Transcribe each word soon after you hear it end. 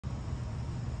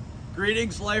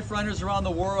Greetings, life runners around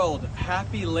the world.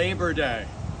 Happy Labor Day.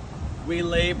 We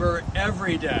labor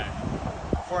every day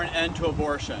for an end to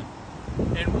abortion.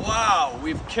 And wow,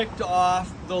 we've kicked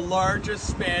off the largest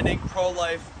spanning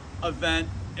pro-life event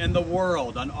in the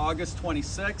world on August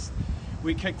 26th.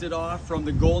 We kicked it off from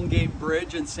the Golden Gate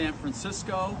Bridge in San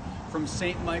Francisco, from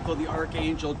St. Michael the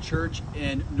Archangel Church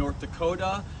in North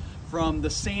Dakota, from the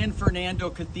San Fernando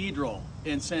Cathedral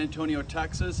in San Antonio,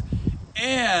 Texas,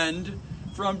 and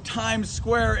from Times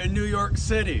Square in New York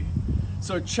City.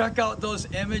 So check out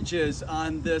those images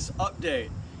on this update.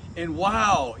 And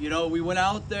wow, you know, we went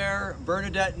out there,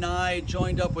 Bernadette and I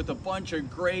joined up with a bunch of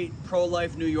great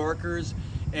pro-life New Yorkers,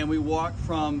 and we walked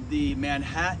from the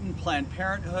Manhattan Planned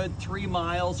Parenthood 3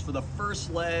 miles for the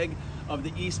first leg of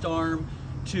the East Arm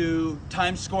to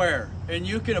Times Square. And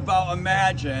you can about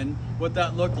imagine what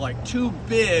that looked like. 2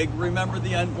 big Remember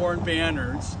the Unborn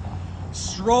banners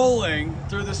strolling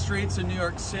through the streets of New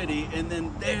York City, and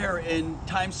then there in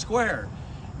Times Square,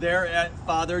 there at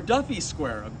Father Duffy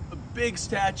Square, a big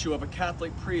statue of a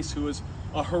Catholic priest who was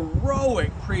a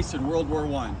heroic priest in World War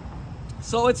I.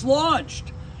 So it's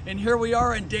launched, and here we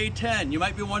are in day 10. You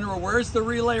might be wondering, where's the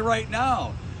relay right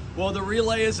now? Well, the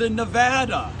relay is in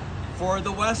Nevada for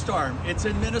the West Arm. It's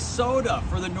in Minnesota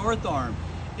for the North Arm.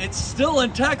 It's still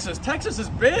in Texas. Texas is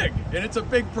big, and it's a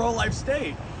big pro-life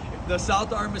state. The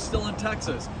South Arm is still in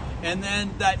Texas. And then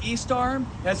that East Arm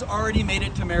has already made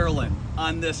it to Maryland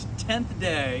on this 10th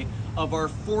day of our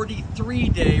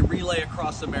 43-day relay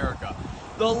across America.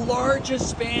 The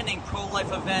largest spanning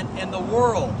pro-life event in the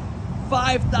world.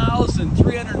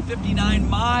 5,359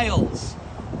 miles,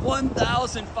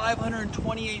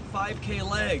 1,528 5K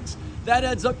legs. That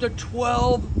adds up to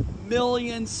 12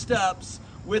 million steps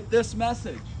with this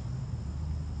message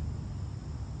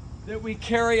that we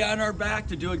carry on our back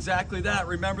to do exactly that.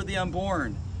 Remember the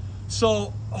unborn.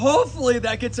 So hopefully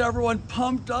that gets everyone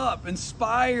pumped up,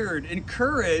 inspired,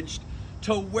 encouraged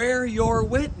to wear your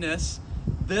witness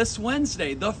this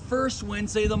Wednesday, the first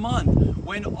Wednesday of the month,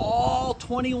 when all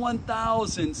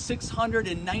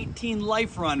 21,619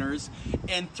 life runners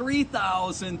in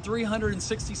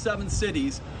 3,367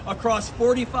 cities across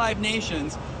 45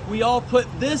 nations, we all put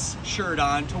this shirt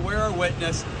on to wear our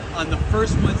witness on the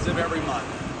first Wednesday of every month.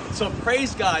 So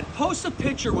praise God. Post a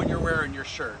picture when you're wearing your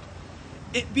shirt.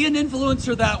 Be an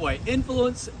influencer that way.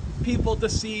 Influence people to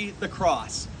see the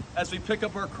cross as we pick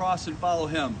up our cross and follow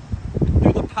Him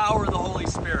through the power of the Holy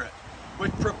Spirit,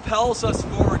 which propels us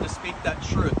forward to speak that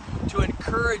truth, to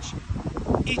encourage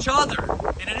each other.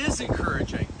 And it is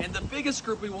encouraging. And the biggest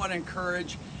group we want to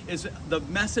encourage is the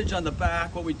message on the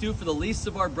back. What we do for the least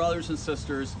of our brothers and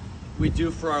sisters, we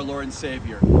do for our Lord and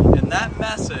Savior. And that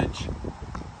message,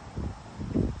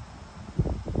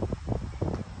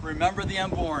 remember the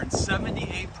unborn.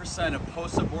 78% of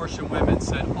post-abortion women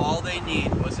said all they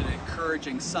need was an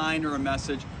encouraging sign or a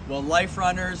message. Well, life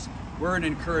runners, we're an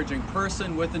encouraging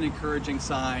person with an encouraging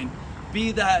sign.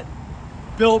 Be that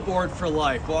billboard for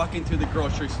life walking through the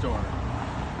grocery store.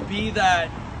 Be that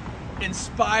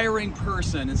inspiring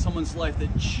person in someone's life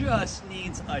that just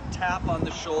needs a tap on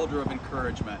the shoulder of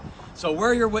encouragement. So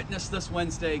wear your witness this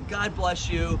Wednesday. God bless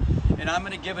you. And I'm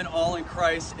going to give an all in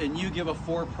Christ, and you give a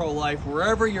for pro-life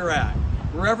wherever you're at.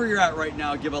 Wherever you're at right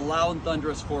now, give a loud and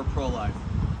thunderous for pro-life.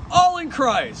 All in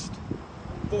Christ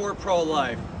for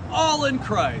pro-life. All in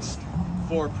Christ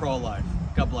for pro-life.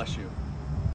 God bless you.